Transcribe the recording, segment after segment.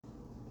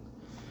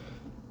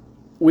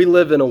We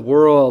live in a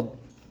world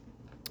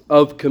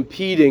of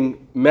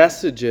competing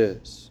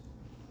messages,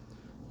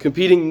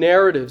 competing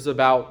narratives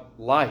about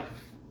life,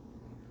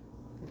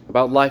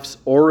 about life's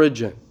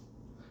origin,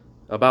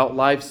 about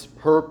life's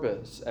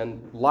purpose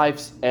and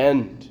life's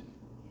end.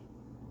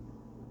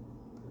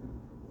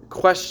 The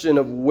question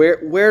of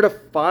where to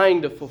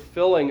find a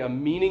fulfilling, a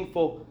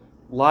meaningful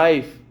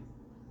life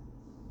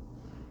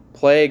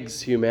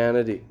plagues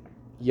humanity,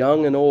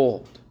 young and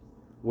old.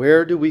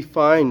 Where do we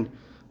find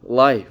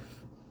life?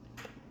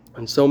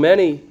 And so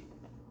many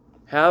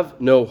have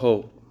no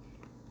hope,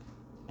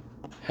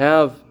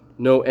 have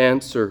no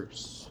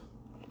answers.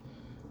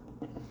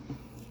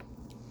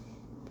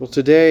 Well,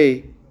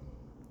 today,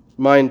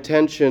 my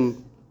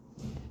intention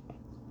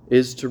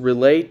is to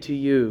relate to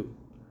you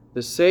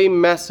the same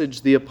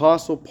message the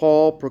Apostle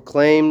Paul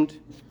proclaimed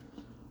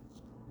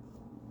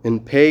in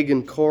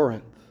pagan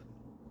Corinth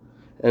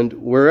and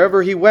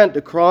wherever he went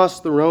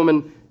across the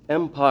Roman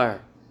Empire,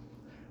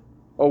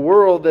 a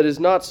world that is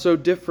not so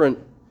different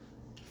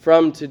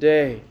from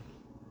today.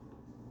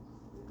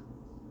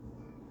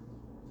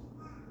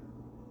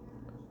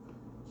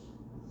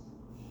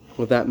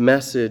 Well, that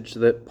message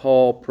that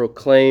Paul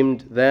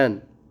proclaimed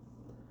then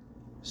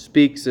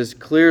speaks as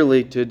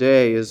clearly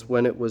today as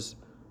when it was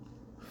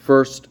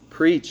first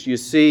preached. You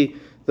see,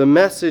 the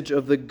message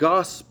of the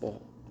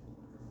gospel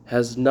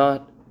has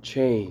not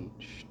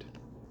changed.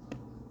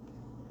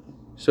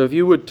 So if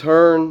you would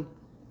turn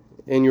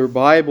in your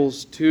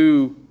Bibles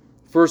to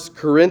 1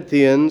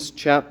 Corinthians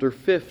chapter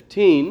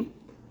 15,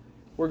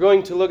 we're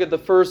going to look at the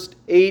first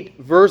 8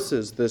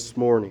 verses this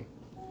morning.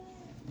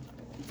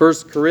 1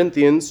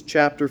 Corinthians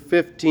chapter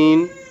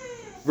 15,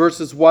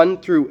 verses 1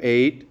 through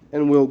 8,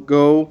 and we'll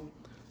go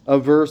a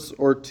verse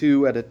or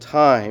two at a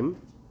time.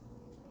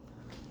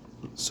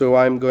 So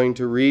I'm going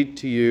to read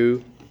to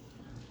you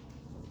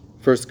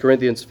 1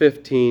 Corinthians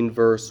 15,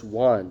 verse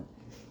 1.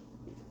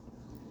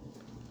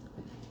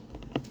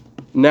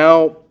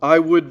 Now I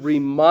would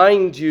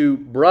remind you,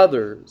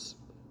 brothers,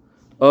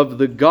 of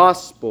the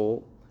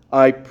gospel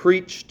I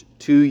preached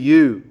to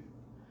you,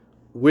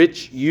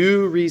 which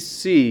you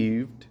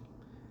received,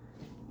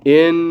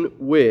 in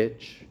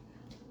which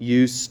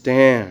you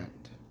stand.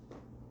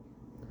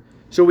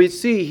 So we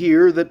see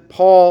here that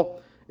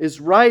Paul is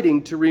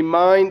writing to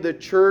remind the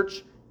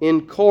church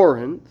in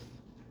Corinth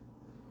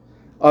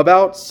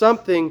about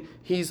something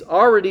he's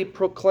already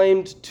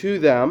proclaimed to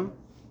them.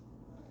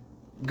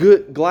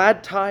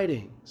 Glad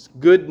tidings,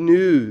 good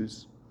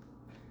news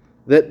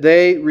that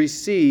they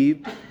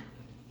received,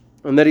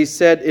 and that he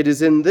said it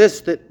is in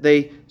this that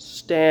they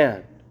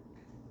stand.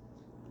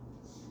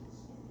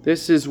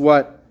 This is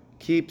what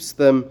keeps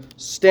them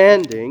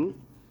standing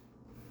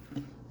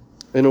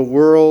in a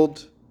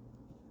world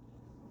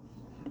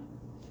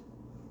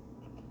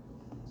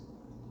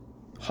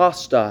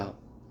hostile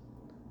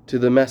to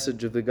the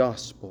message of the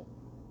gospel.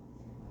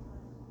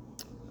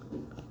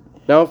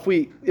 Now,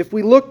 if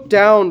we look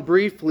down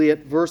briefly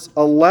at verse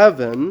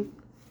 11,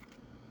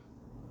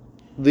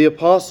 the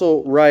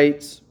apostle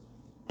writes,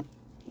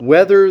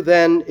 "Whether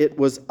then it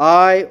was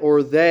I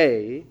or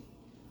they,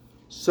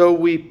 so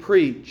we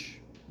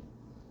preach,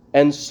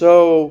 and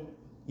so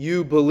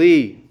you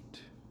believed."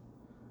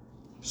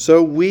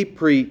 So we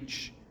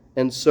preach,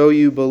 and so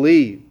you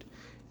believed.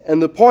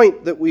 And the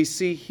point that we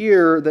see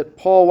here that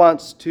Paul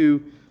wants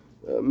to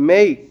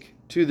make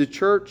to the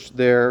church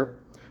there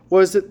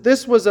was that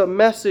this was a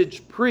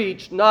message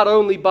preached not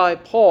only by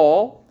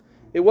Paul.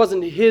 It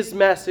wasn't his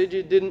message.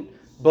 It didn't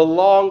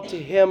belong to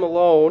him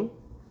alone.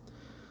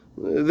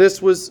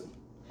 This was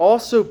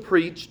also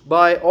preached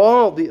by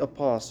all the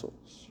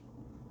apostles.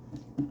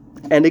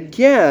 And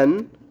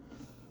again,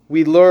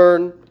 we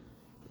learn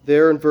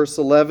there in verse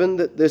 11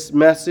 that this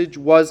message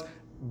was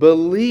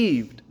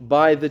believed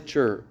by the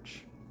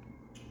church.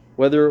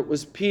 Whether it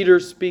was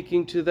Peter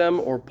speaking to them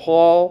or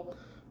Paul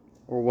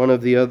or one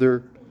of the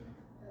other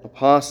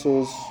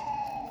apostles.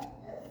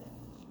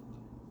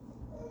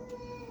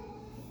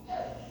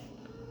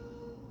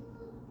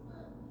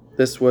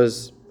 This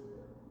was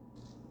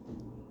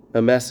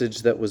a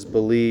message that was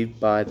believed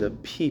by the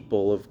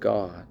people of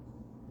God.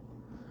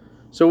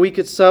 So we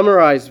could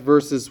summarize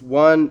verses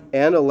 1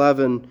 and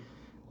 11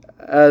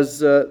 as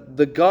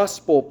the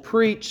gospel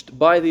preached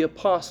by the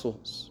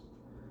apostles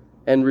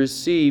and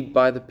received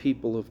by the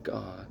people of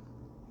God.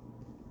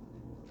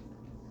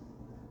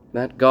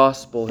 That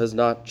gospel has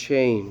not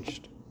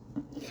changed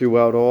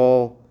throughout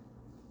all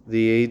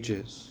the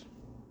ages.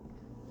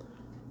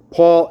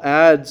 Paul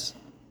adds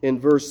in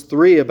verse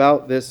 3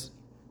 about this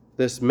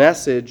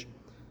message,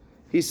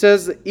 he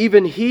says that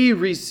even he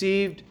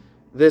received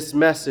this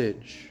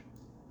message.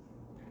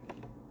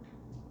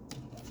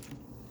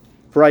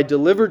 "For I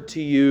delivered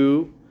to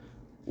you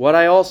what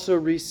I also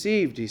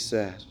received," he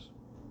says.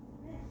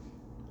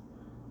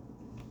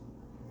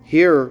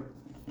 Here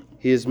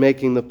he is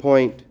making the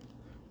point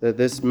that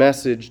this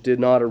message did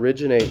not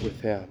originate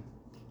with him.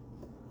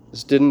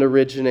 This didn't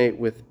originate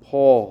with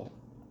Paul.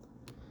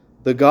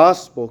 The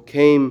gospel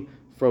came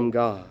from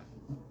God.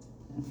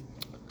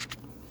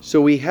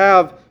 So we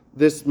have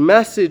this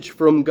message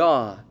from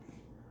God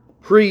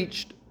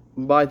preached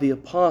by the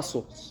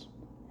apostles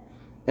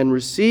and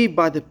received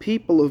by the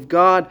people of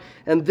God.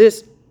 And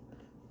this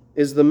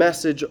is the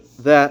message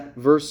that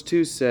verse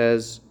 2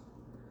 says,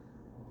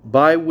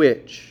 by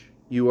which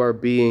you are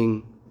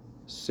being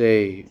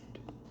saved,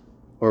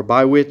 or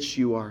by which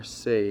you are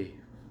saved.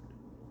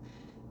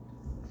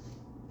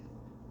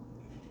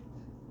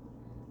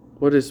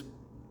 What is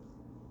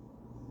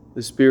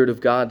the Spirit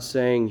of God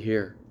saying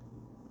here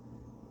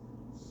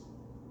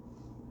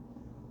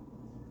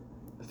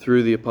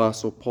through the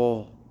Apostle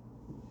Paul?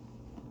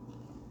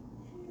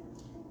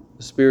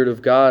 The Spirit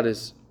of God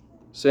is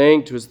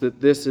saying to us that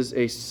this is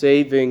a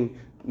saving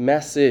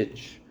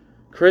message.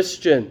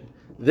 Christian,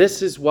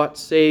 this is what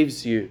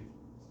saves you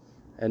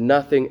and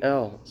nothing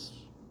else.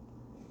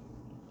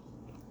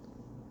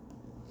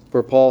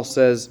 For Paul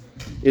says,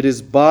 it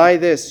is by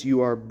this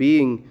you are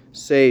being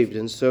saved.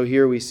 And so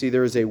here we see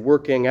there is a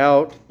working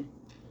out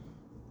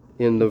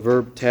in the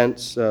verb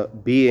tense,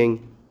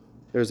 being.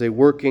 There's a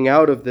working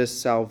out of this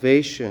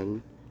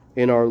salvation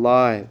in our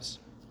lives.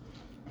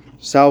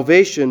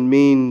 Salvation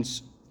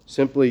means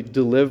simply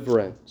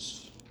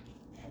deliverance,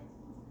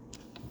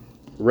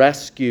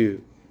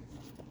 rescue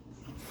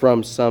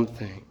from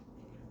something.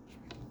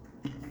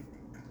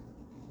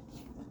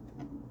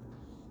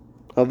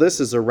 Now, this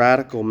is a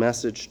radical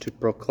message to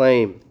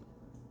proclaim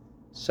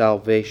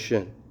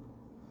salvation.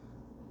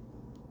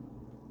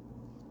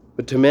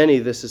 But to many,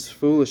 this is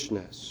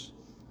foolishness.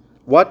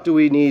 What do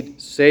we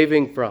need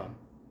saving from?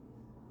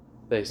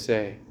 They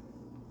say.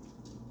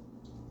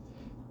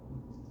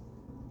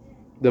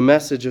 The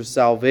message of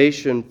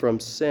salvation from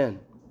sin,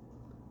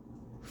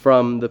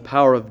 from the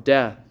power of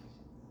death,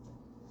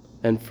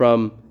 and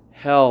from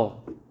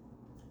hell,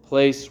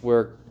 place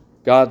where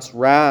God's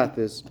wrath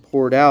is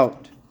poured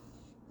out.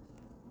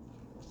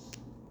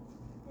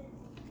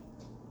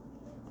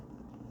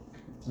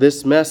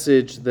 This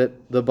message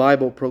that the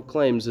Bible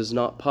proclaims is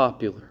not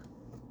popular.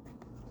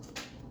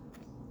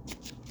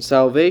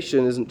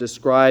 Salvation isn't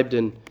described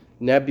in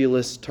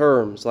nebulous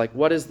terms, like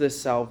what is this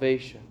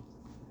salvation?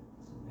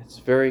 It's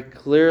very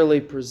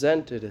clearly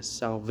presented as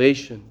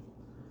salvation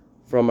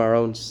from our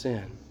own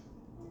sin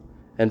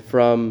and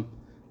from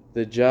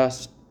the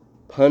just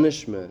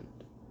punishment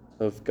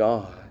of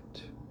God.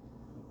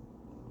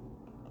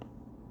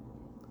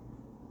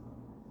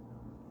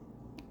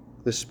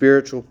 The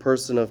spiritual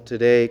person of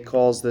today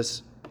calls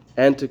this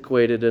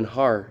antiquated and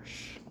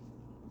harsh,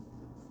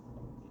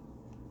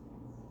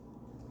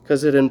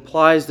 because it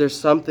implies there's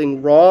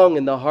something wrong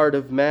in the heart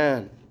of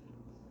man,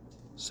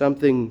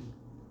 something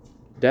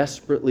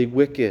desperately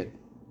wicked.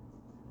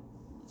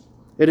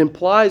 It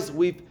implies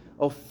we've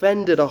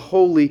offended a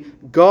holy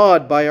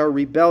God by our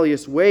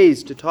rebellious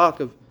ways to talk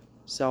of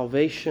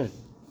salvation.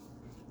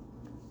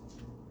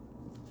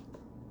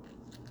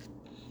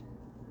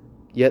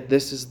 Yet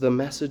this is the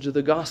message of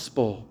the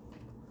gospel: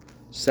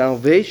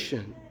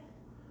 salvation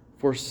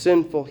for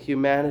sinful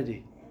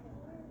humanity.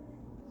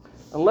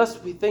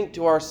 Unless we think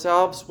to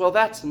ourselves, well,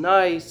 that's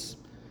nice,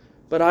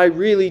 but I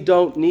really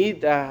don't need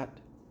that.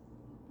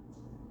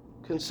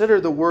 Consider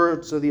the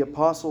words of the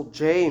Apostle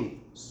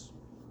James.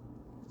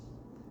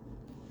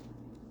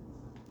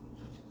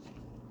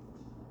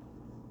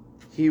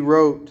 He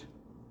wrote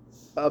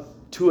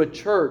to a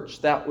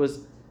church that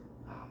was,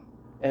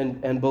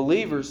 and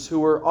believers who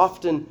were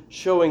often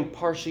showing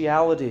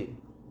partiality.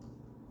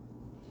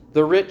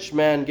 The rich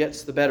man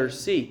gets the better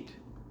seat,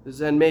 because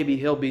then maybe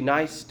he'll be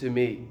nice to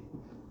me.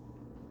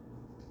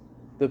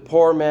 The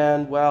poor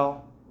man,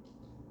 well,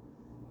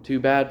 too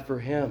bad for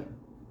him.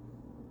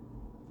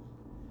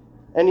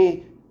 And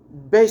he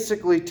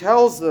basically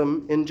tells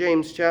them in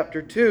James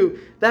chapter 2,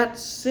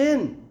 that's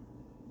sin.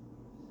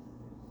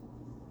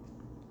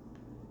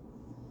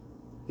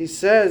 He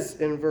says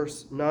in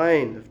verse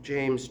 9 of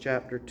James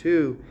chapter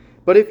 2,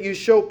 but if you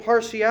show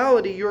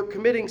partiality, you're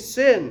committing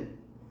sin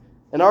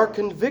and are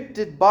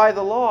convicted by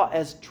the law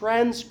as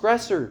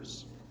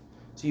transgressors.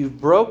 So you've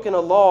broken a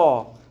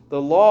law,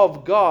 the law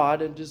of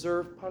God, and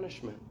deserve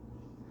punishment.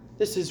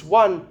 This is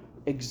one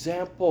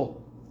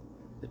example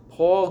that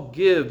Paul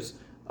gives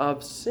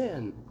of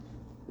sin,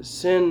 the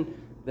sin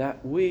that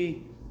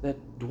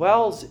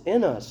dwells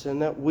in us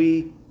and that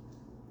we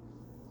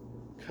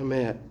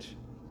commit.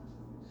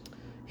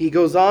 He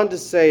goes on to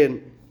say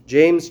in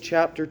James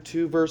chapter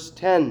 2 verse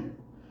 10,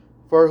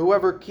 for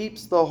whoever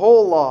keeps the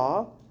whole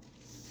law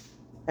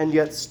and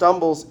yet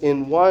stumbles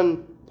in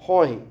one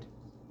point,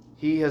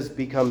 he has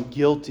become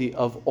guilty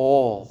of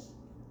all.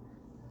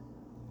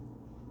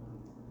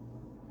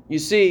 You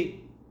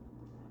see,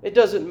 it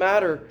doesn't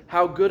matter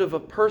how good of a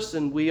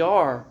person we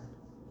are.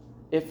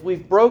 If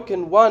we've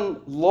broken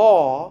one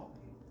law,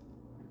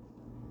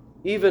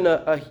 even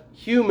a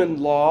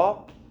human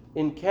law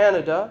in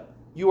Canada,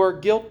 you are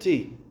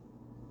guilty.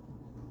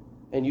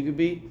 And you could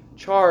be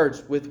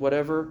charged with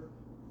whatever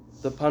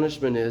the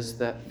punishment is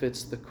that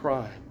fits the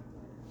crime.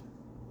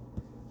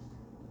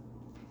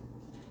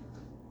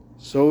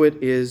 So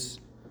it is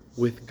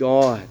with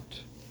God,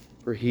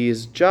 for He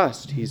is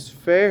just, He's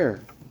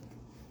fair.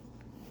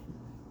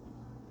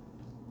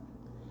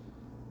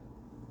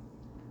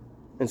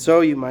 And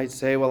so you might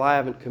say, well, I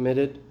haven't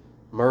committed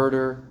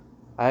murder.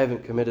 I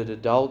haven't committed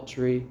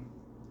adultery.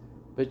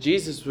 But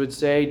Jesus would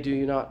say, do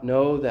you not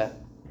know that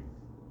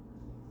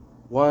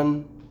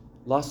one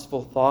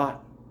lustful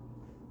thought,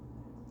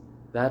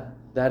 that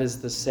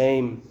is the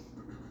same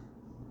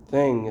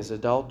thing as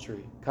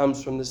adultery,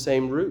 comes from the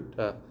same root,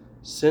 a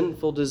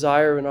sinful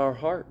desire in our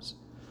hearts.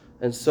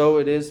 And so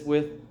it is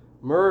with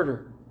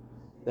murder.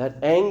 That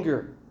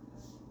anger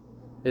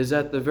is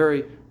at the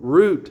very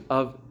root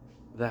of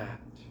that.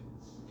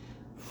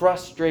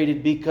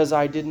 Frustrated because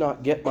I did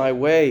not get my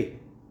way.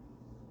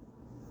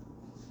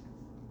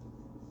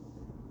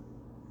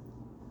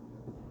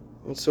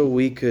 And so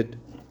we could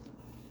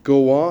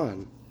go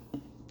on.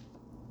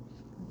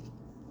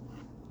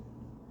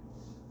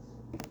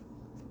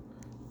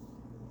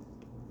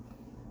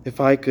 If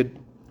I could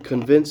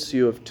convince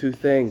you of two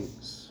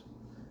things,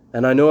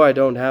 and I know I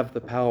don't have the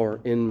power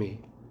in me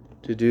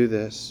to do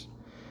this,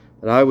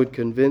 but I would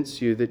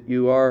convince you that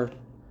you are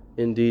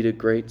indeed a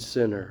great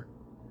sinner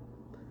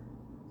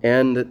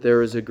and that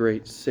there is a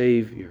great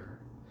Savior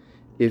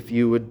if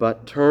you would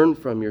but turn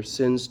from your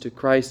sins to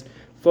Christ.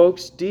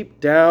 Folks,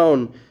 deep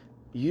down,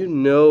 you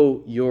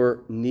know your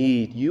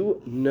need. You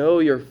know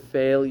your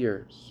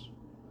failures,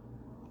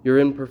 your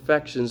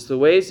imperfections, the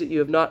ways that you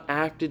have not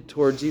acted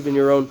towards even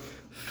your own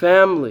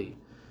family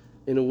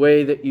in a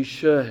way that you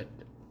should.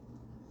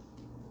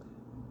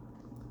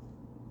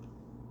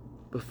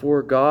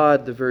 Before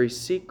God, the very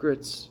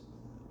secrets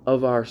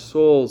of our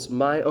souls,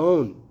 my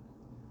own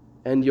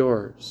and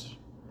yours,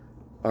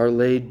 are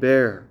laid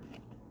bare.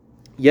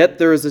 Yet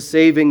there is a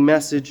saving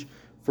message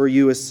for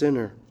you, a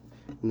sinner.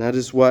 And that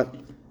is what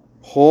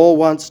Paul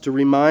wants to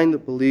remind the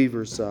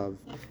believers of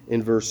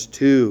in verse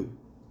 2.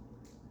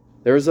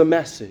 There is a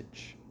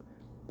message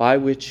by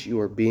which you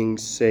are being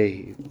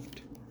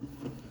saved.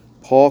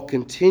 Paul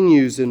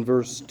continues in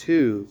verse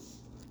 2.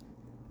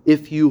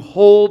 If you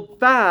hold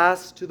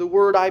fast to the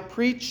word I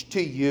preached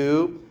to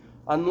you,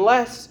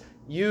 unless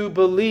you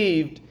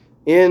believed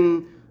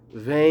in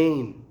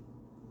vain.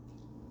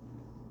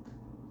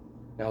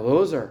 Now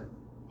those are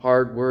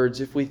hard words.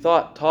 If we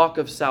thought talk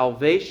of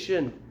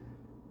salvation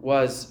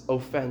was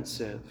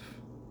offensive.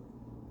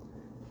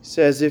 He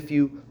says, if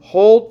you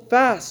hold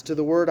fast to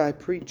the word I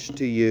preached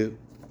to you,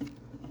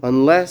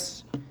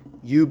 unless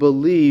you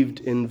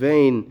believed in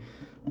vain.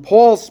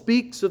 Paul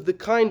speaks of the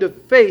kind of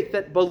faith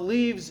that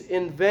believes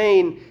in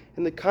vain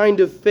and the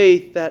kind of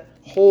faith that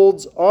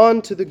holds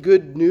on to the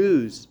good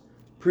news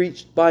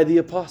preached by the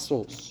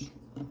apostles.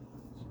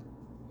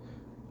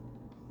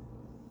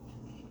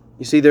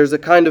 You see, there's a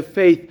kind of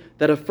faith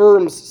that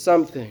affirms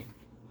something,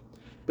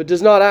 but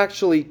does not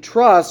actually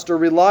trust or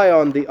rely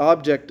on the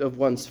object of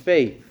one's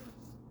faith.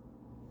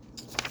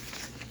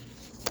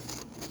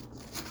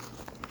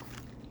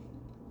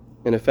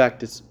 In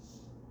effect, it's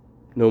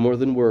no more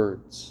than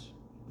words.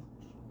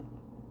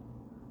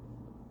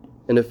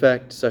 In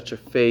effect, such a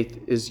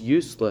faith is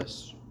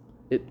useless.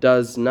 It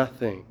does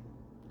nothing.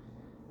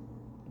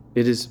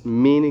 It is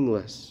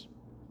meaningless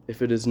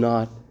if it is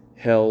not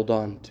held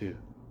on to.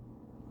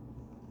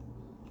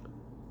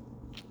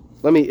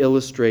 Let me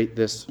illustrate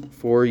this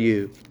for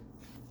you.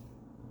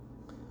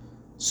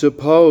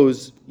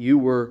 Suppose you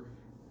were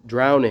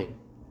drowning,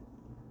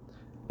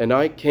 and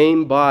I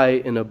came by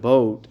in a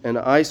boat, and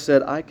I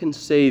said, I can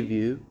save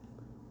you.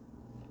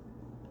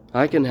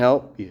 I can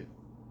help you.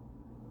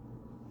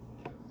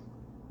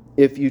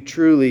 If you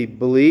truly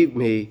believe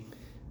me,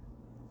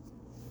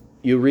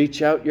 you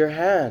reach out your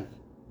hand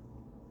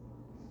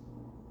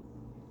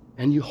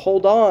and you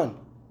hold on,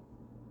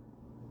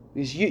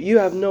 because you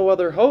have no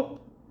other hope.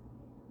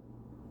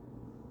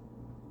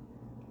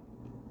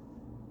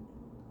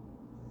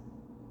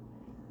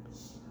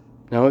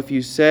 Now, if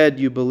you said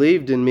you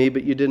believed in me,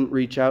 but you didn't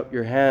reach out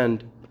your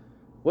hand,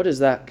 what is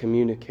that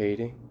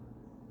communicating?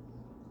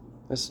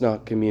 That's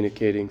not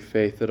communicating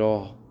faith at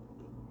all.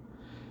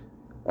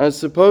 And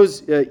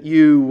suppose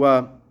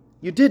you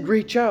did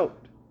reach out,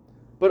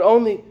 but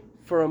only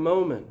for a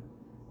moment.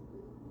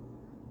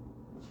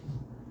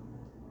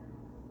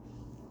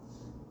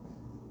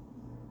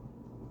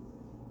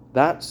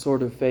 That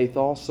sort of faith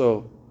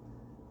also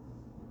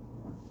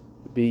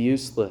would be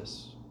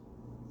useless.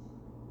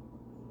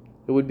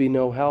 It would be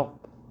no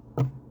help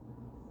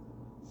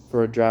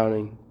for a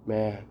drowning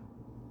man.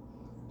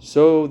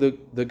 So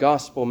the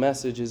gospel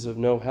message is of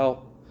no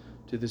help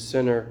to the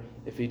sinner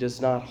if he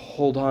does not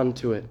hold on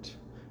to it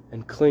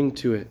and cling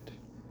to it.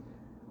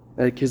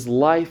 Like his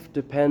life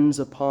depends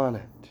upon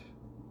it.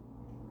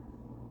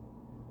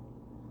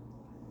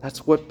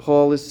 That's what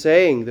Paul is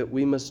saying that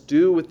we must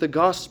do with the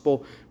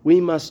gospel. We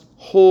must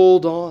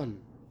hold on.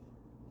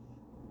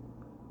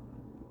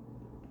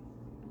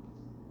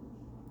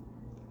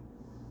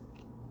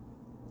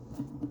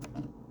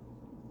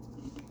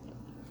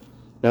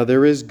 Now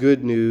there is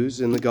good news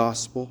in the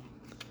gospel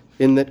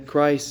in that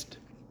Christ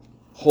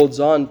holds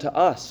on to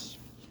us,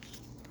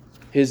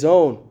 His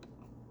own.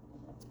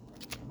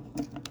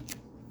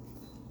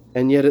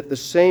 And yet at the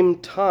same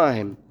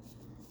time,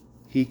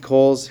 He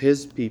calls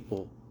His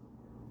people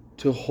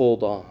to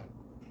hold on.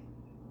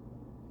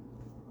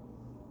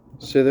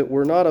 so that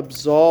we're not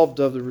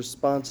absolved of the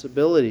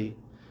responsibility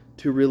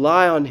to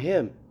rely on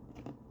Him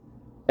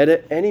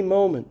at any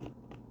moment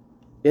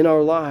in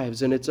our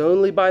lives. And it's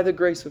only by the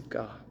grace of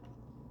God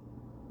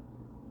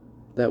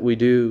that we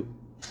do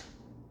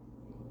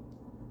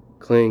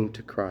cling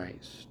to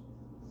Christ.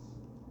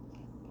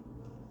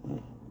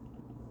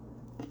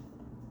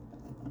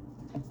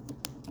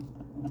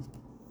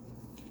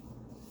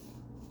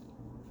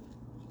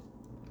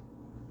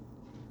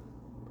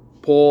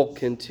 Paul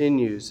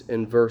continues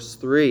in verse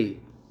 3.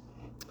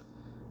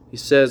 He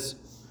says,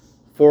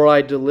 "For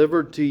I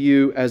delivered to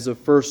you as of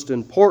first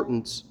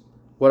importance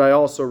what I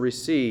also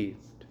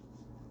received."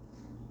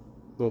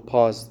 We'll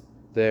pause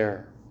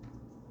there.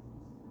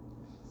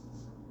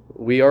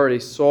 We already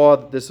saw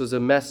that this was a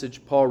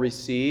message Paul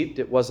received.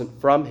 It wasn't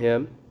from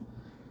him.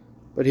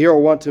 But here I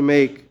want to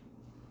make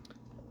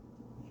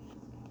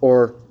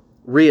or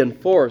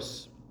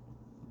reinforce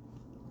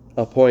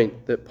a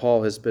point that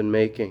Paul has been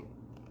making.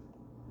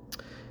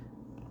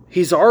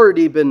 He's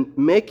already been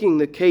making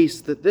the case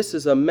that this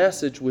is a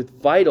message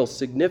with vital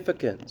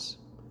significance.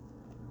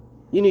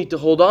 You need to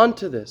hold on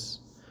to this.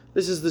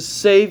 This is the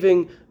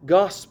saving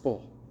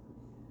gospel.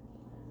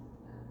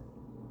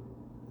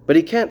 But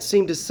he can't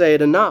seem to say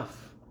it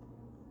enough.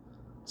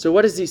 So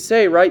what does he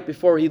say right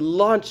before he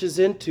launches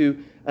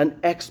into an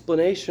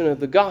explanation of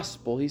the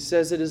gospel? He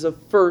says it is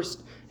of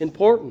first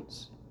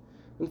importance.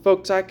 And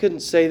folks, I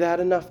couldn't say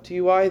that enough to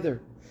you either.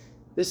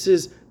 This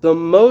is the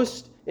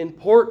most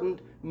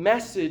important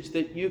message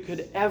that you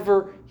could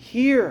ever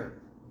hear.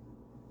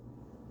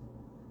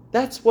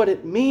 That's what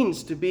it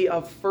means to be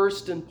of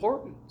first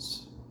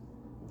importance.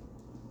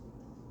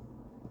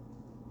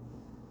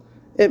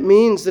 It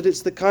means that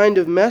it's the kind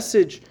of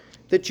message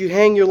that you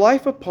hang your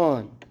life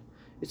upon.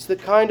 It's the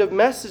kind of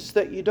message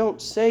that you don't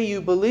say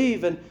you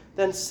believe and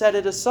then set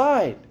it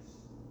aside.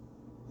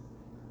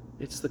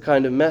 It's the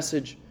kind of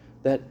message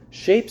that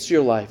shapes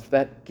your life,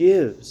 that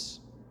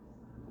gives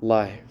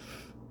life.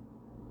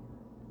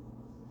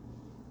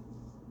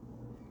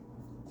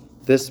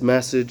 This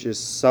message is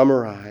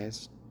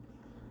summarized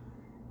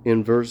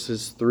in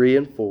verses 3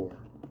 and 4.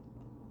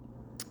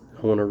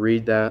 I want to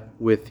read that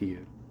with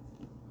you.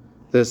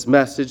 This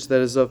message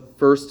that is of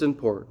first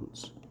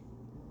importance.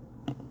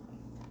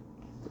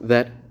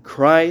 That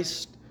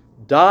Christ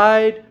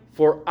died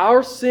for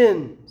our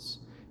sins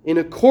in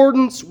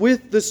accordance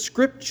with the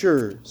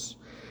Scriptures.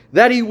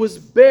 That He was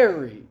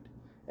buried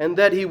and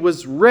that He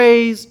was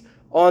raised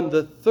on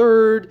the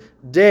third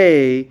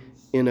day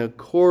in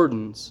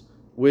accordance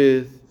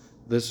with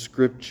the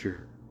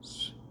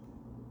Scriptures.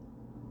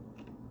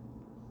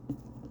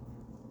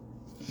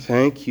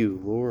 Thank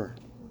you, Lord,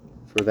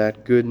 for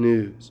that good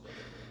news.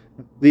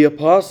 The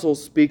apostle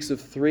speaks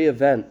of 3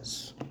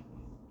 events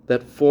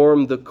that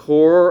form the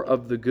core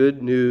of the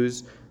good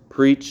news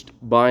preached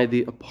by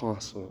the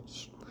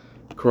apostles.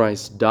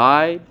 Christ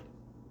died,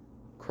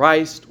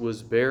 Christ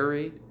was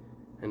buried,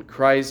 and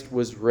Christ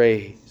was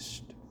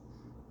raised.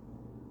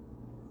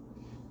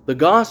 The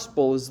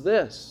gospel is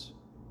this: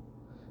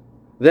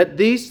 that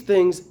these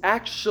things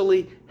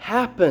actually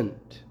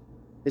happened.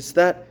 It's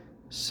that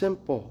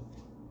simple.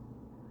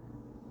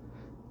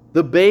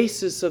 The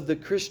basis of the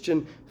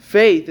Christian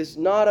faith is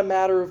not a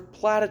matter of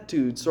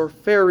platitudes or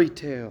fairy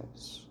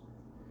tales,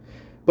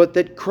 but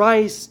that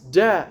Christ's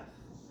death,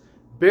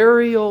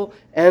 burial,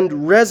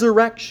 and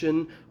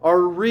resurrection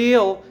are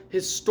real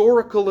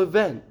historical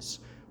events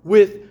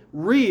with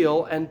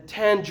real and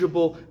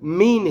tangible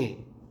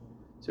meaning.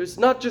 So it's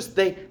not just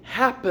they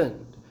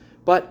happened,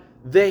 but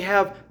they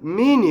have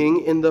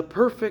meaning in the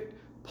perfect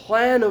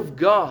plan of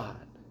God.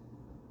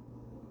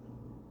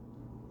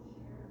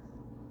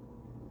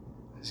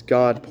 As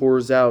God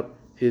pours out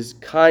His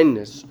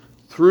kindness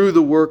through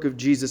the work of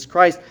Jesus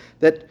Christ,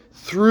 that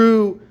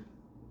through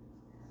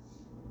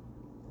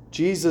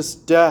Jesus'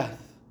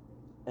 death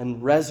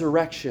and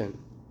resurrection,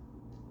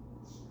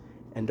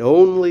 and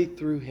only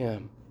through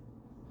Him,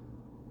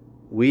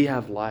 we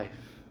have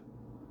life,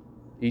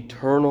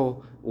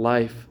 eternal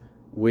life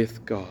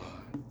with God.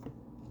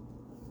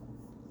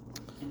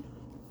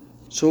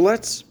 So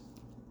let's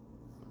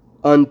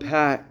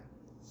unpack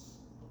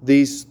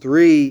these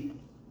 3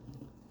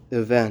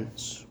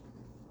 events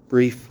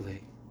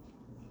briefly.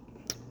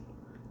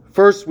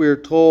 First, we are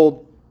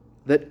told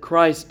that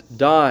Christ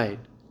died.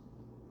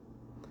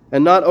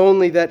 And not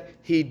only that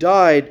He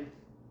died,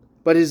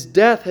 but His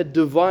death had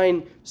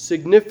divine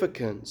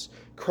significance.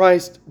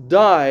 Christ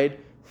died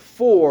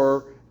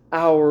for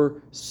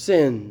our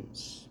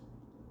sins.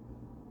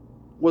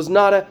 It was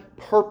not a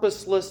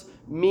purposeless,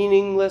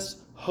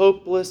 meaningless,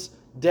 hopeless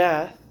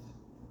death.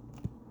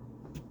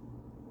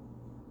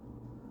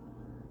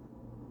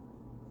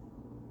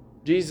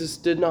 Jesus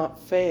did not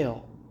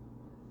fail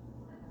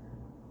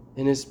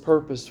in His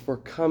purpose for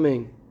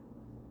coming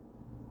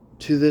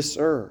to this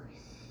earth.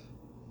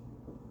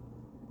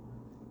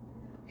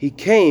 He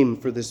came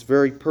for this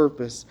very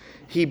purpose.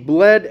 He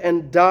bled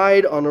and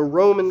died on a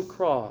Roman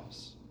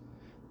cross,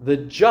 the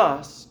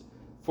just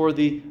for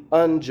the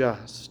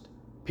unjust,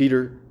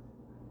 Peter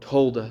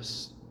told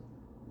us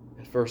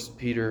in 1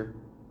 Peter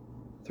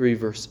 3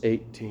 verse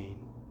 18.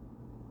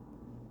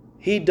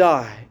 He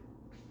died,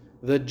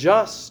 the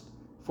just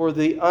for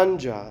the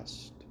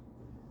unjust,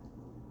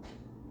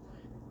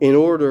 in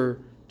order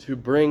to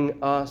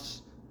bring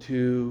us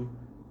to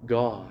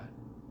God.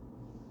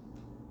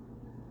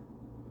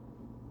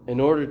 In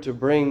order to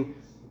bring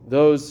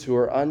those who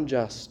are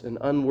unjust and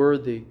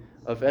unworthy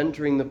of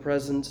entering the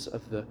presence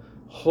of the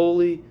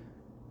holy,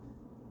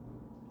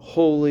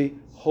 holy,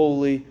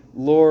 holy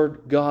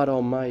Lord God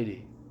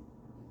Almighty.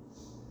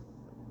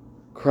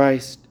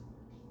 Christ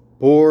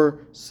bore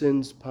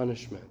sin's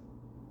punishment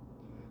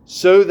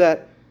so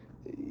that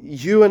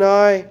you and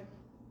I,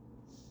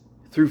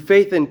 through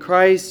faith in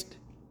Christ,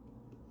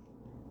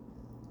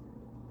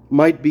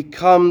 might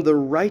become the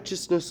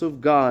righteousness of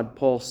God,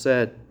 Paul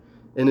said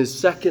in his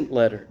second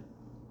letter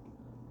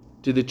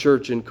to the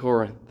church in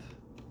Corinth.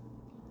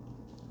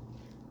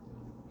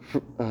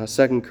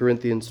 2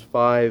 Corinthians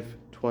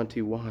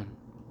 5:21.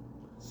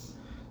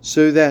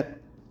 So that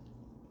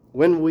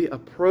when we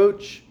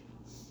approach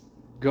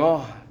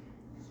God,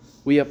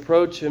 we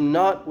approach Him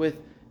not with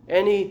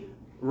any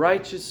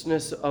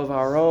righteousness of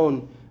our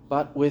own,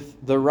 but with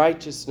the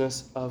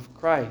righteousness of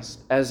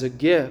Christ as a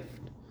gift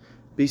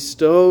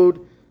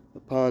bestowed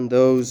upon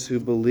those who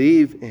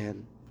believe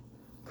in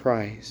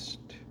Christ.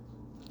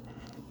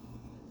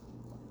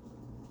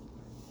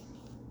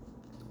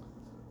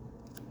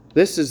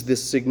 This is the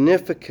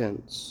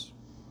significance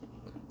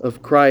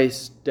of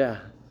Christ's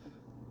death.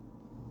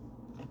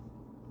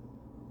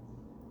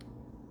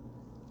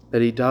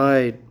 That He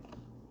died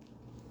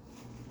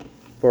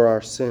for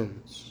our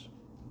sins,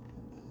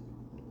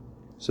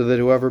 so that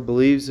whoever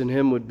believes in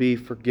Him would be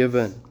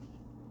forgiven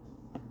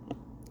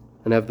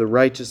and have the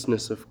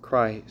righteousness of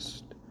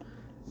Christ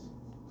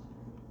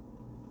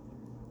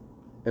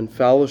and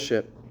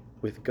fellowship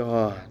with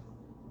God.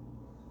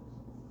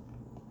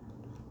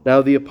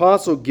 Now the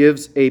apostle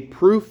gives a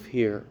proof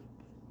here.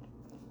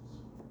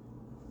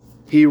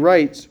 He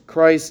writes,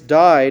 Christ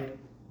died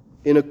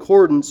in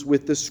accordance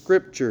with the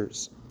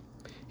Scriptures.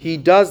 He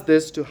does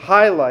this to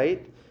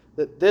highlight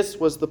that this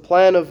was the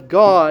plan of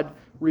God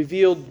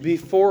revealed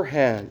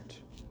beforehand,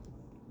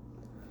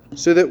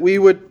 so that we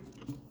would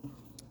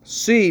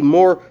see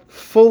more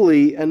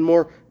fully and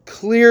more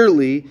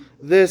clearly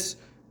this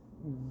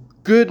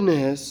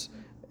goodness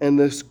and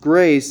this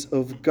grace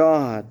of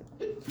God.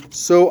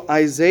 So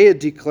Isaiah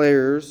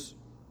declares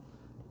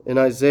in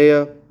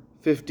Isaiah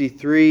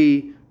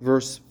 53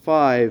 verse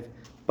 5,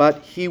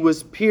 but He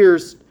was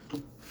pierced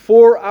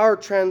for our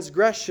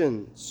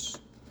transgressions.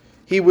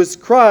 He was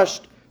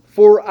crushed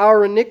for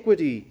our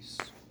iniquities.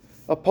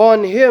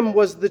 Upon Him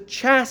was the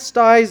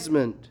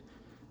chastisement,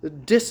 the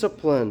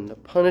discipline, the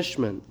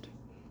punishment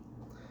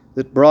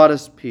that brought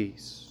us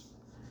peace.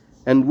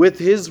 And with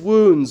His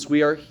wounds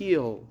we are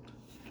healed.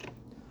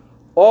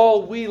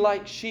 All we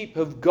like sheep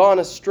have gone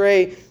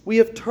astray. We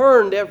have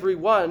turned every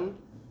one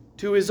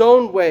to his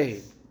own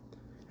way.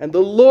 And the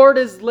Lord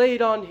has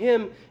laid on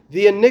Him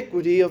the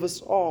iniquity of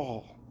us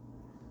all.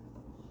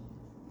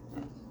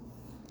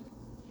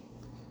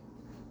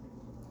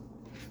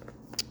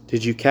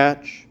 Did you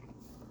catch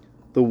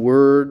the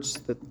words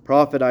that the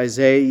prophet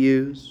Isaiah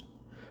used?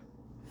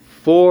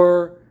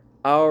 For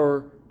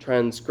our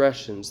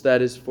transgressions,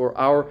 that is, for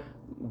our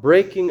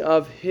breaking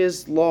of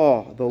His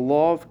law, the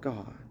law of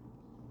God.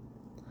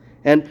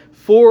 And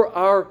for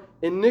our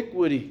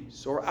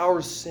iniquities or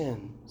our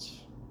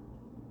sins,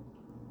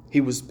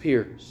 He was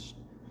pierced.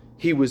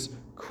 He was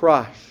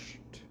crushed.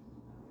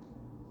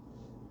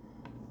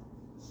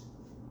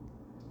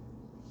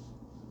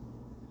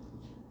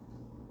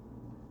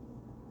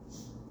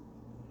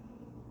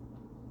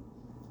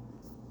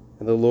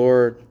 And the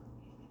Lord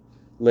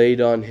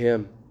laid on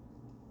Him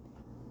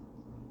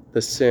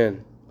the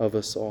sin of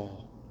us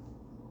all.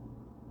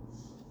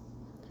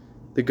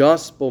 The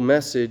gospel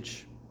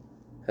message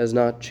has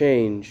not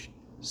changed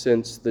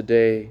since the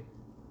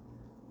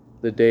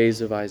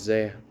days of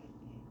Isaiah,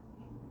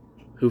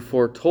 who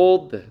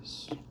foretold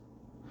this,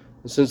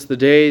 and since the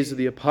days of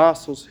the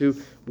apostles who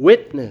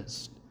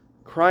witnessed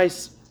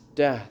Christ's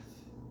death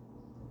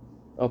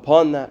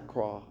upon that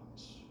cross,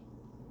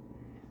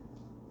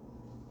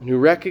 and who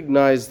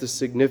recognized the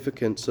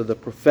significance of the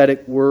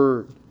prophetic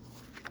word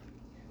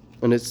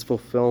and its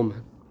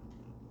fulfillment.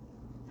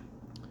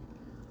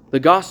 The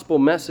gospel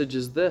message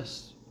is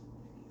this: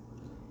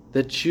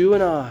 that you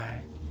and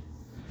I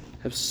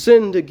have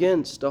sinned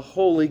against a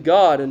holy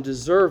God and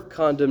deserve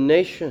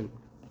condemnation,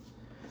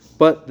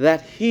 but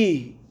that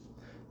He,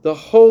 the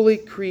holy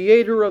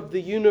Creator of the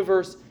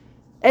universe,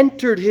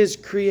 entered His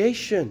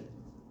creation.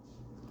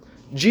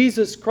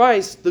 Jesus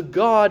Christ, the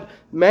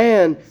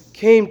God-man,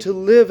 came to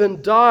live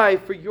and die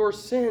for your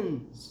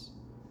sins,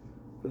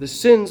 for the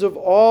sins of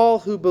all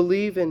who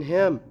believe in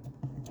Him,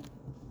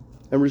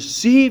 and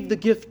receive the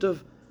gift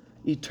of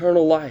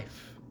eternal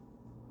life,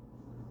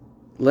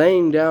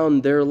 laying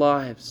down their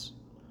lives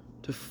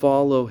to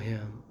follow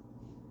Him.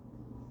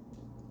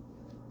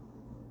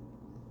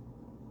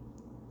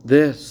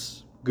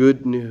 This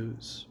good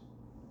news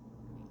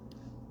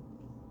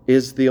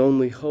is the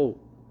only hope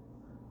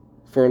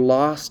for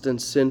lost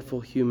and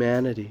sinful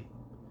humanity.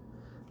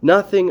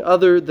 Nothing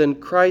other than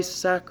Christ's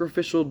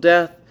sacrificial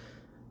death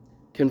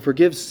can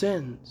forgive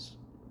sins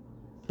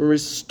and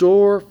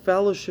restore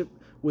fellowship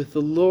with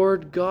the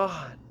Lord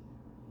God.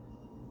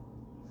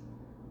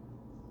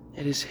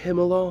 It is Him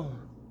alone.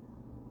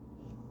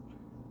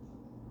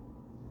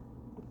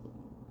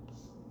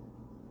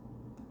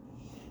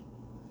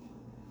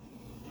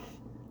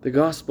 The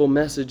gospel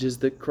message is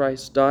that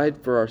Christ died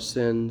for our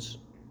sins.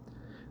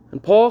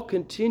 And Paul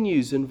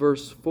continues in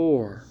verse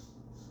 4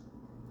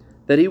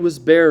 that He was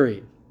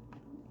buried.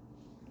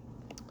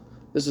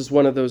 This is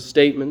one of those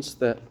statements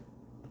that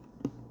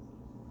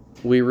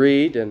we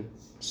read and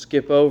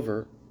skip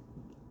over.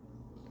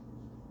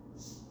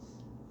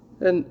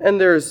 And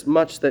there's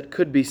much that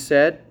could be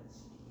said.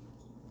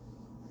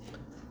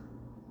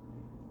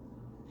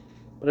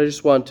 But I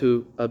just want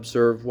to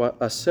observe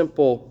a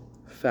simple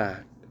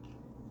fact.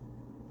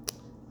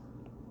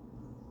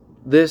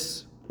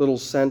 This little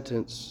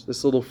sentence,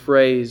 this little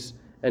phrase,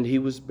 "and He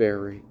was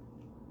buried,"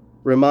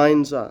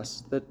 reminds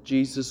us that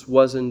Jesus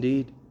was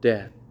indeed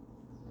dead.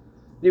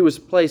 He was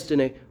placed in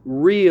a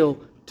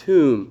real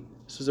tomb.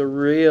 This is a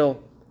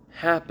real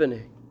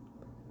happening.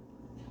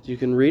 You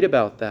can read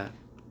about that.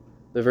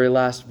 The very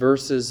last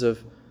verses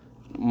of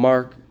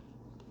Mark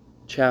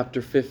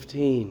chapter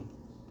 15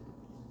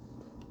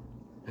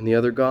 and the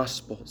other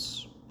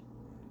Gospels.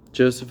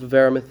 Joseph of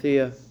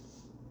Arimathea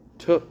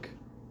took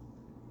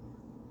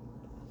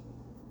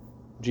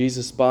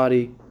Jesus'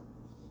 body,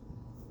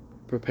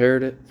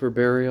 prepared it for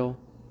burial,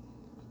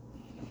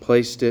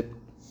 placed it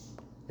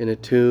in a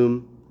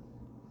tomb.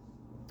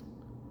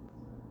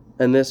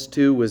 And this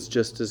too was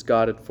just as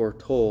God had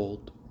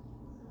foretold.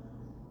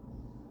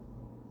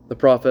 The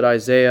prophet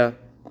Isaiah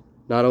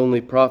not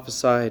only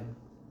prophesied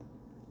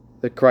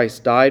that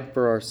Christ died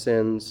for our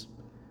sins,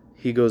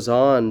 he goes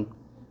on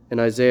in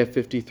Isaiah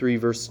 53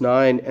 verse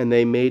 9, "And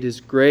they made His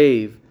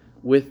grave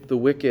with the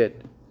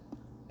wicked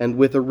and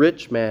with a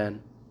rich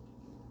man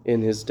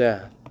in his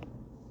death."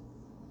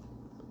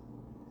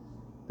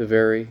 The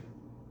very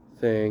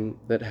thing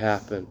that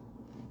happened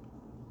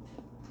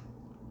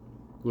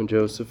when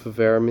Joseph of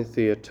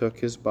Arimathea took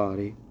His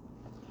body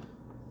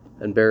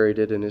and buried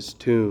it in his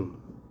tomb.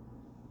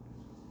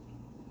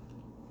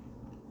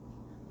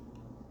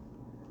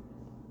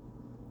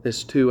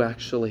 This too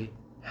actually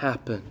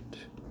happened.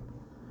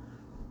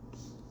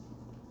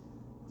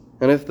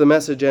 And if the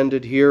message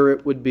ended here,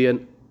 it would be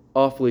an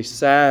awfully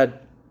sad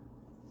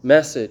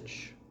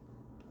message.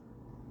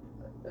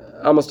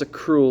 Almost a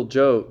cruel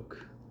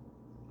joke.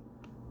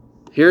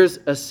 Here's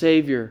a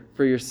Savior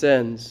for your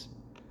sins,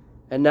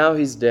 and now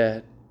He's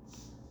dead.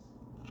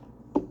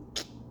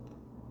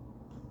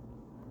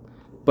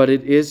 But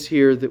it is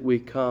here that we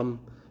come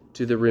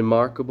to the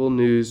remarkable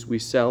news we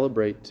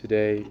celebrate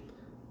today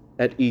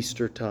at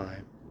Easter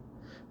time,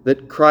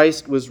 that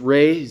Christ was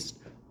raised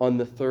on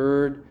the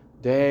third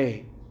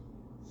day.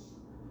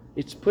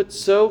 It's put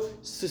so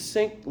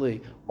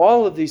succinctly,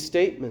 all of these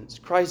statements.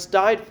 Christ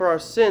died for our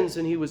sins,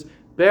 and He was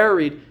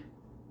buried,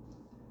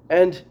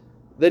 and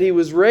that He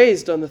was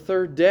raised on the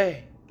third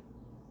day.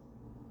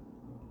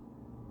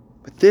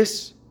 But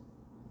this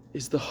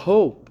is the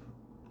hope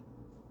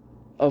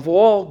of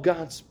all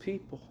God's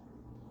people,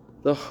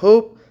 the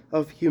hope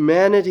of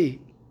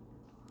humanity.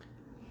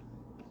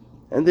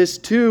 And this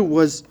too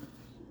was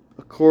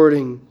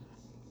according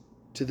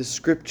to the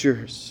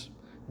Scriptures.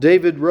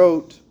 David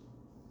wrote,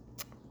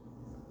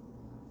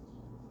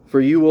 "For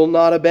you will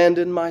not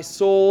abandon my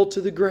soul to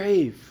the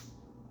grave,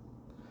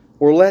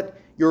 or let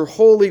your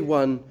Holy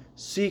One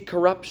see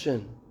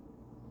corruption."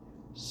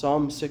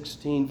 Psalm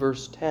 16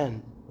 verse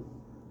 10.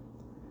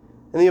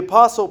 And the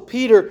Apostle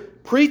Peter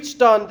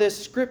preached on this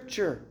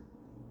Scripture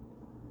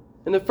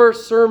in the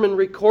first sermon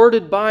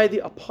recorded by the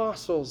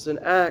apostles in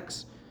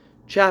Acts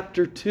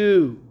chapter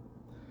 2,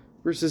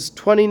 verses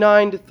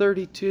 29 to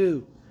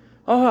 32.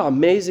 Oh, how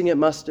amazing it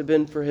must have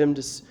been for him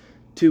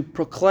to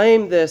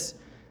proclaim this.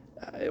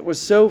 It was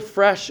so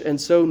fresh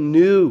and so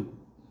new.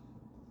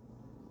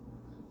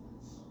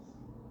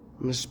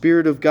 And the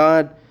Spirit of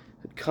God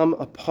had come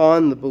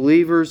upon the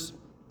believers.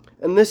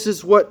 And this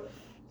is what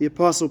the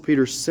Apostle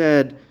Peter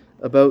said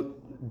about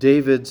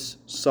David's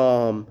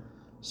psalm,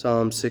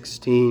 Psalm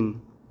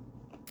 16.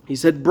 He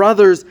said,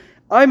 "Brothers,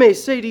 I may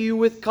say to you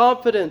with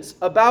confidence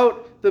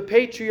about the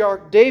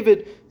patriarch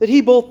David that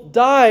he both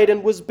died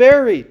and was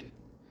buried,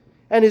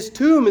 and his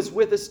tomb is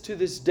with us to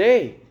this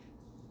day.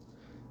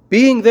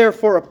 Being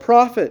therefore a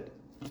prophet,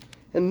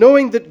 and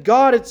knowing that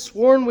God had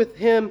sworn with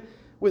him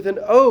with an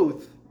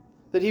oath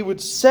that He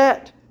would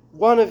set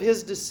one of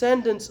his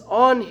descendants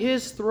on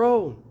his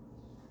throne,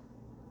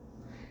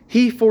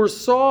 He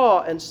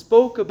foresaw and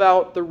spoke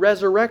about the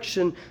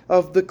resurrection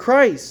of the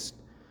Christ,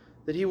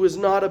 that He was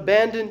not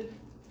abandoned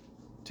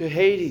to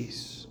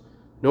Hades,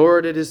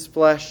 nor did His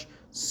flesh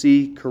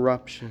see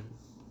corruption.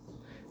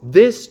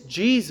 This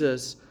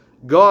Jesus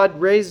God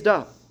raised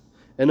up,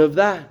 and of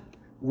that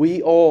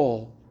we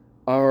all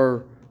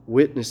are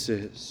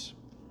witnesses."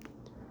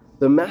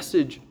 The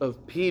message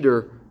of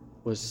Peter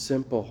was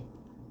simple.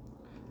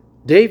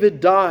 David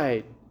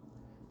died.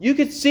 You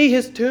could see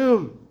his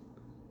tomb.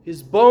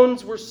 His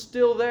bones were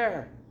still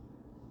there.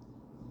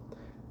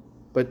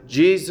 But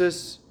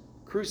Jesus,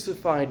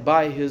 crucified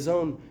by his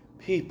own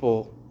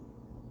people,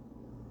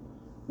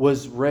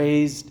 was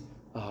raised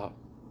up.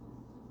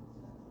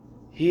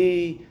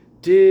 He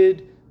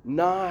did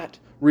not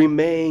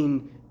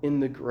remain in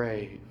the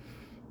grave.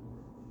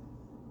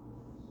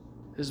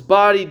 His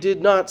body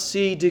did not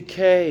see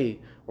decay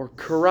or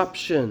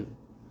corruption.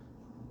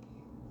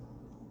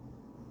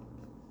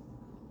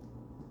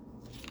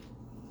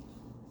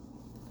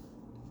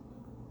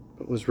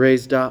 But was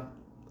raised up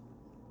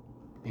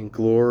in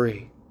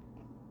glory.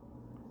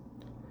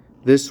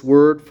 This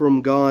word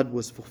from God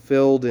was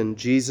fulfilled in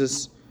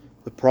Jesus,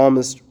 the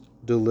promised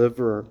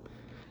deliverer.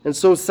 And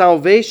so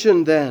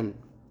salvation then,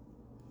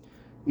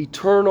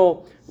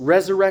 eternal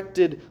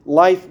resurrected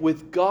life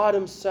with God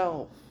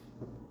Himself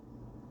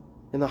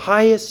in the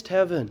highest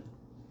heaven,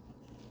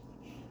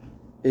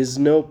 is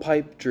no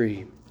pipe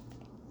dream,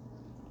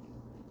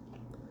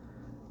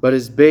 but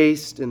is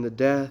based in the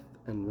death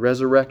and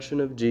resurrection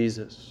of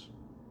Jesus.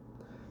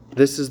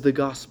 This is the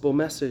gospel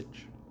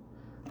message.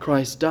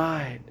 Christ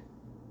died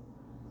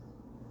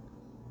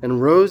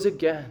and rose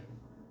again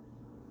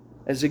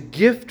as a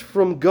gift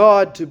from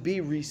God to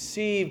be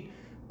received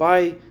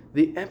by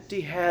the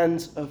empty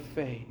hands of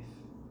faith.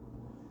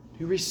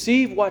 To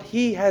receive what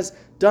He has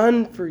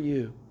done for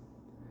you.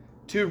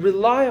 To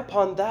rely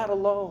upon that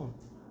alone.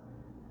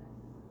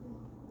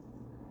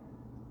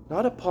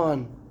 Not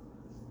upon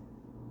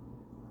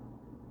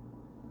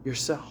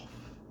yourself.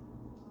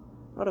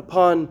 Not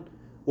upon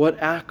what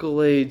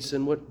accolades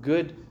and what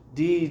good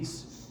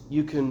deeds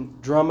you can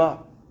drum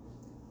up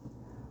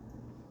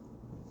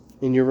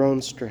in your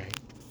own strength.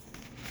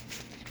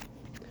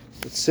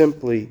 But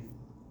simply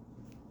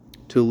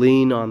to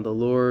lean on the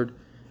Lord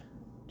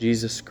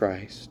Jesus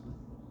Christ.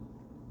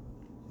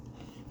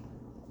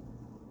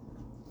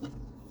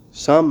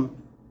 Some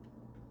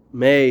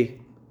may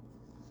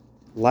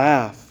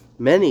laugh.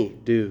 Many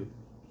do.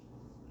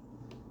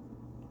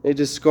 They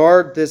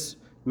discard this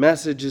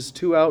message as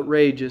too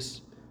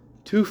outrageous,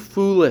 too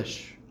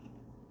foolish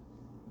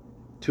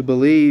to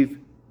believe.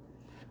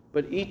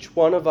 But each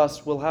one of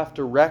us will have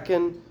to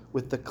reckon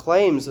with the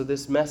claims of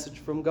this message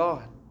from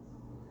God.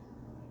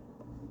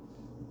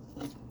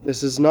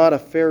 This is not a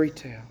fairy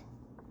tale.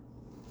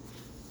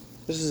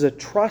 This is a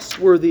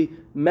trustworthy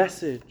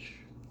message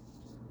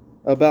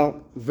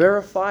about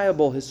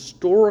verifiable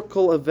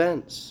historical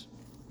events.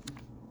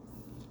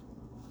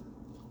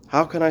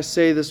 How can I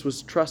say this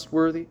was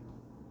trustworthy?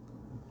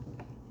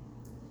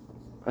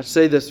 I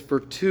say this for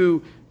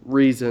two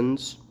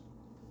reasons,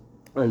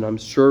 and I'm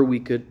sure we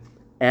could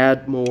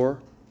add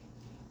more.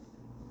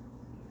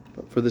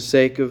 But for the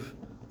sake of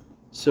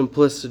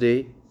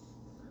simplicity,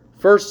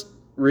 first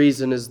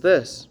reason is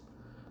this: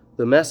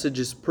 the message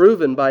is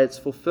proven by its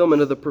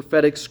fulfillment of the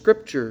prophetic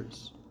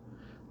scriptures,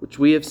 which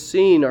we have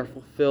seen are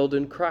fulfilled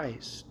in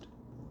Christ.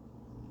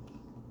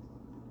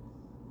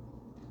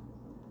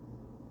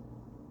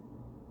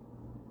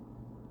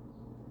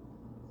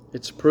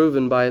 It's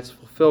proven by its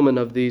fulfillment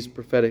of these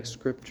prophetic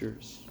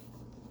scriptures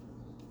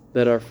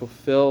that are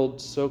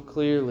fulfilled so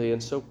clearly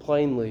and so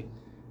plainly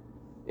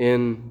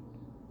in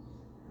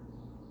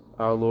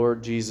our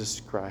Lord Jesus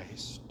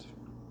Christ.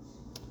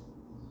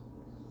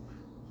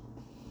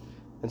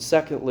 And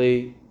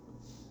secondly,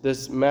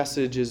 this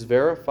message is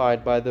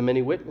verified by the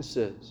many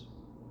witnesses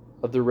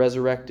of the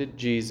resurrected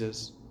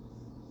Jesus,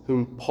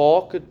 whom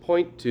Paul could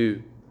point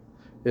to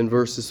in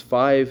verses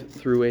 5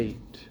 through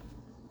 8.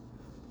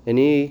 And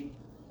he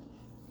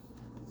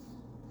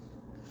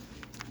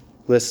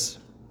lists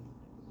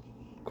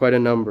quite a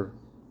number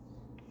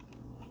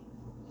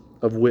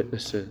of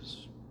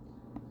witnesses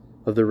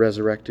of the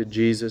resurrected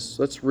Jesus.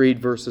 Let's read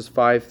verses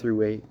 5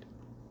 through 8.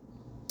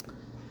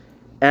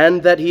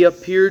 And that he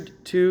appeared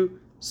to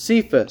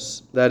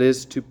Cephas, that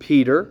is, to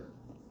Peter,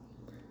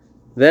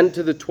 then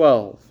to the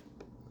 12.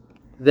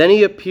 Then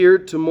he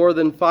appeared to more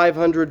than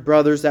 500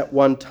 brothers at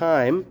one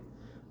time,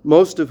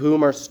 most of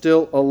whom are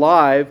still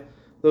alive,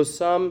 though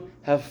some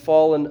have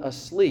fallen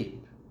asleep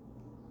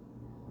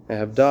and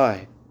have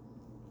died.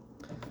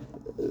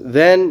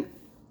 Then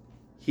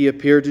he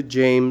appeared to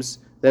James,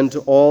 then to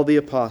all the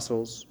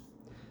apostles.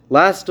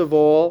 Last of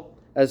all,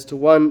 as to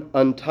one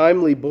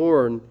untimely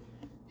born,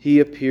 he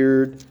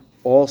appeared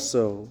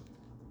also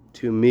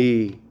to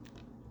me.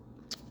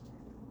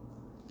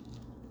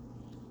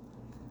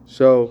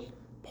 So,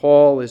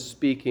 Paul is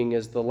speaking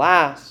as the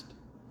last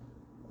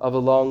of a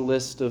long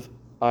list of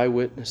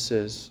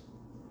eyewitnesses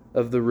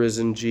of the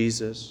risen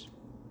Jesus.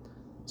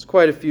 It's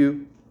quite a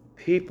few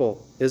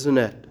people, isn't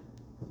it?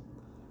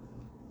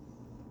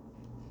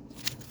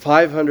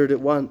 500 at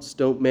once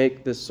don't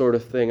make this sort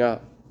of thing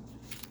up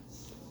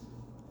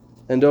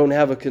and don't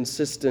have a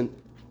consistent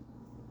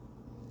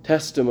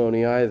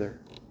testimony either.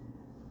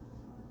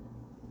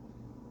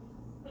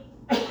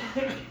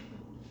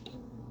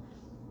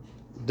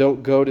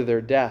 Don't go to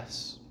their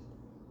deaths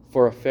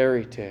for a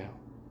fairy tale.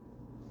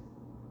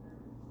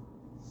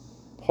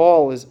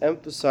 Paul is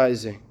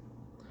emphasizing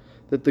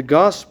that the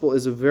gospel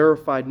is a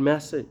verified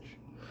message,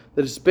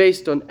 that is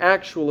based on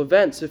actual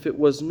events. If it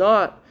was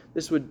not,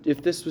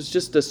 if this was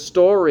just a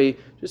story,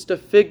 just a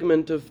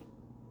figment of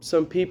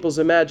some people's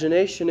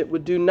imagination, it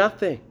would do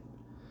nothing.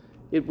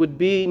 It would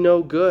be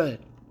no good.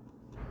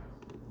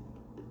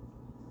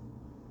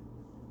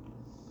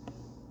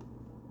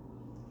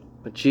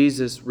 But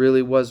Jesus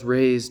really was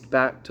raised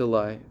back to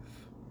life.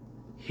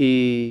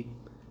 He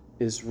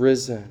is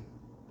risen.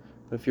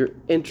 If you're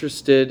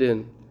interested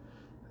in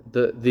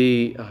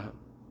the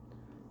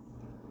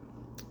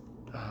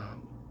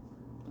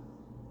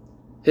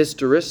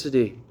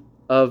historicity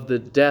of the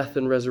death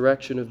and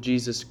resurrection of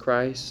Jesus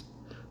Christ,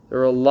 there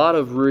are a lot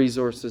of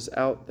resources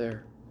out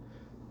there.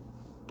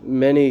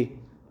 Many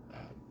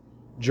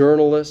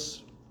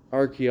journalists,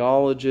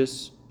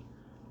 archaeologists,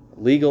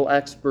 legal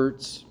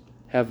experts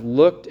have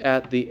looked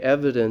at the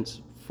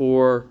evidence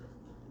for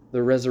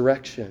the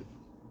resurrection.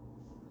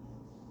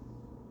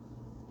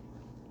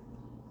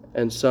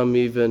 And some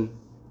even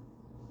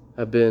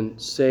have been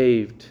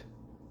saved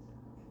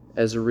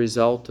as a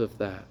result of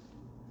that.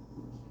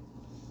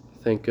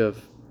 Think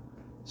of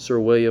Sir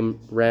William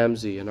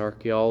Ramsay, an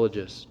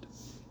archaeologist.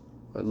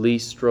 Lee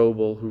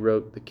Strobel, who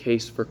wrote The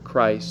Case for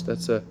Christ.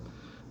 That's a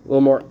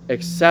little more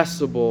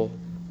accessible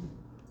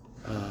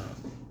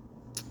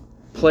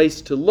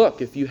place to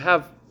look if you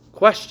have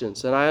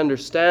questions. And I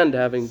understand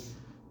having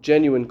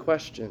genuine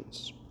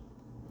questions.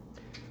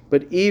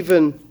 But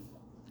even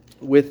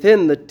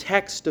within the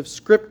text of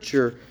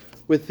Scripture,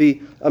 with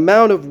the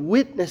amount of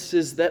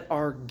witnesses that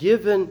are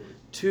given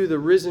to the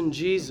risen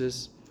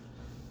Jesus,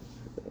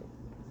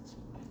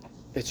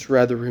 it's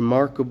rather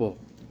remarkable.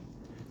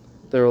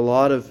 There are a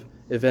lot of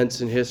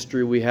events in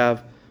history we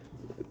have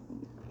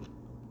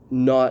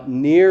not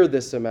near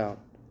this amount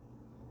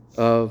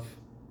of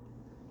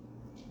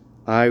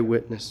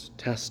eyewitness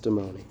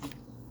testimony.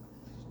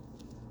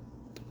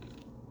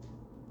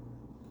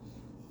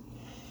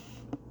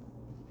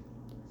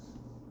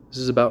 This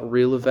is about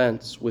real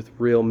events with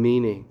real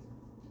meaning.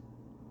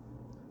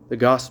 The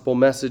gospel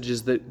message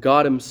is that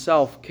God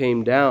Himself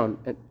came down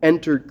and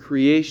entered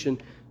creation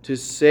to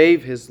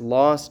save His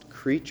lost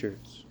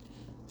creatures.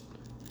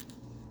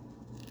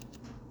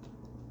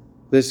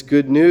 This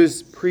good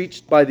news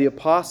preached by the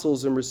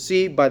apostles and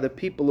received by the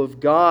people of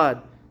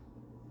God,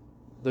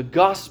 the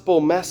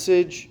gospel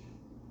message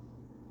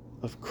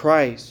of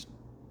Christ,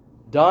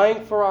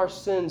 dying for our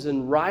sins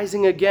and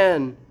rising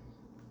again,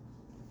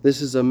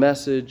 this is a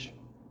message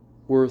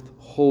worth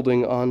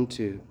holding on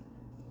to.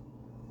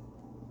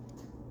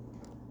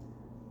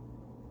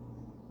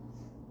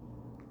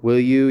 Will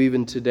you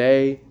even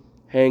today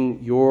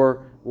hang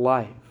your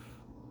life,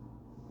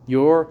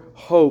 your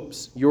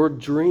hopes, your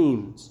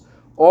dreams,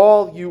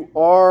 all you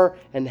are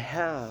and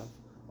have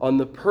on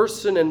the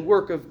person and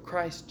work of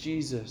Christ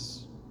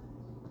Jesus?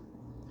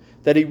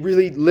 That He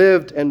really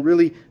lived and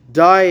really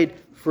died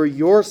for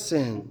your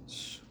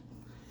sins,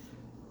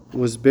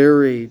 was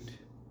buried,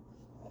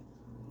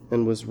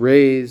 and was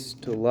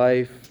raised to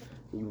life.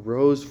 He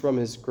rose from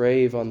His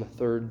grave on the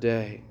third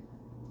day.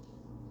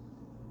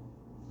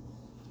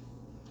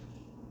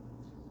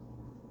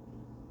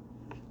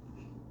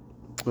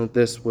 That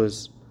this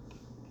was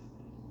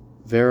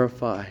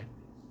verified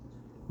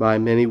by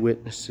many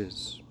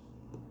witnesses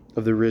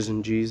of the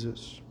risen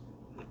Jesus.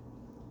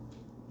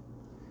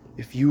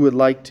 If you would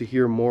like to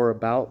hear more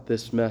about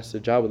this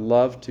message, I would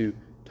love to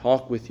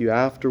talk with you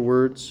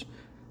afterwards,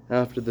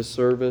 after the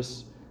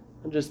service.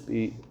 I'll just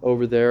be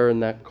over there in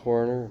that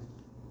corner.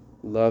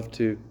 Love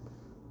to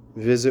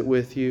visit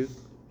with you,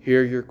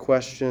 hear your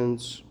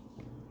questions.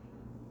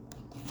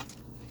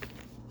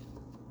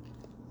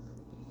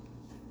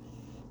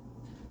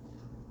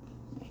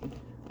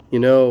 You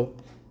know,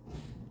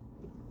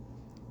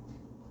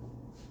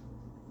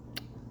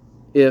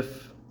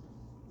 if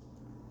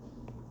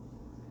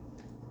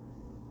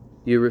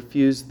you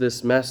refuse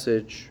this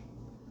message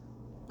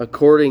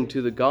according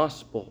to the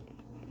gospel,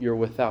 you're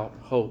without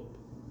hope.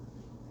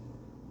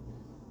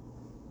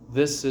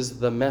 This is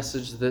the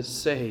message that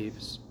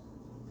saves.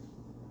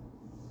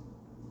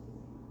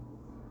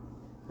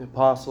 The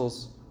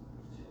apostles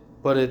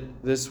put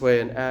it this way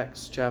in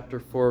Acts chapter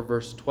 4,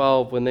 verse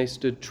 12, when they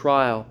stood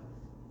trial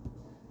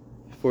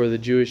for the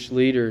Jewish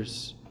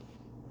leaders.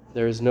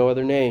 There is no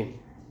other name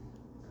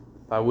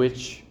by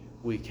which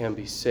we can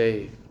be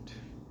saved.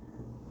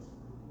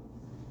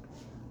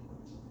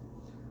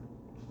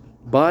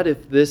 But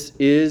if this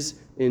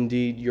is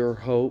indeed your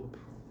hope,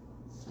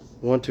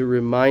 I want to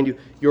remind you,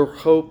 your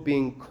hope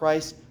being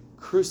Christ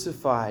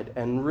crucified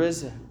and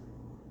risen,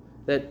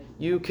 that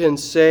you can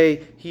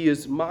say, He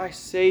is my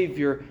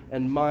Savior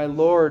and my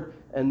Lord,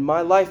 and my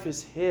life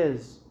is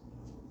His,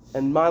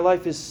 and my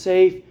life is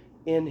safe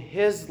in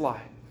His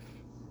life.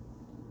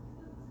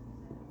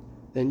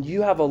 Then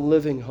you have a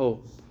living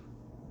hope.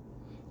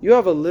 You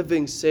have a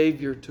living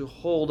Savior to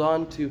hold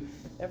on to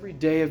every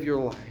day of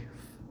your life.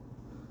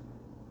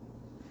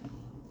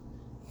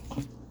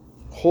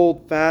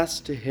 Hold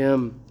fast to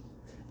Him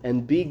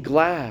and be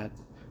glad,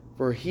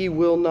 for He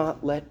will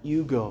not let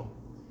you go.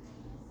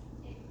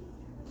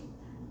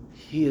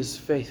 He is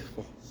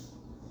faithful.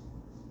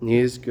 And He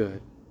is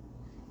good.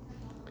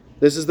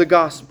 This is the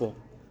gospel.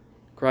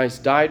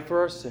 Christ died for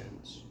our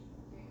sins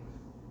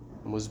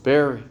and was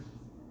buried,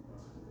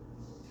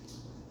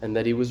 and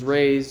that He was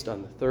raised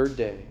on the third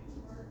day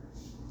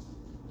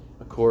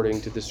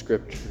according to the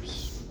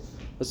Scriptures.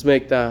 Let's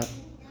make that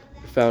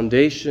the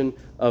foundation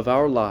of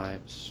our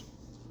lives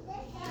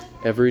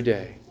every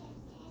day.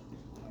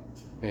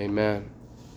 Amen.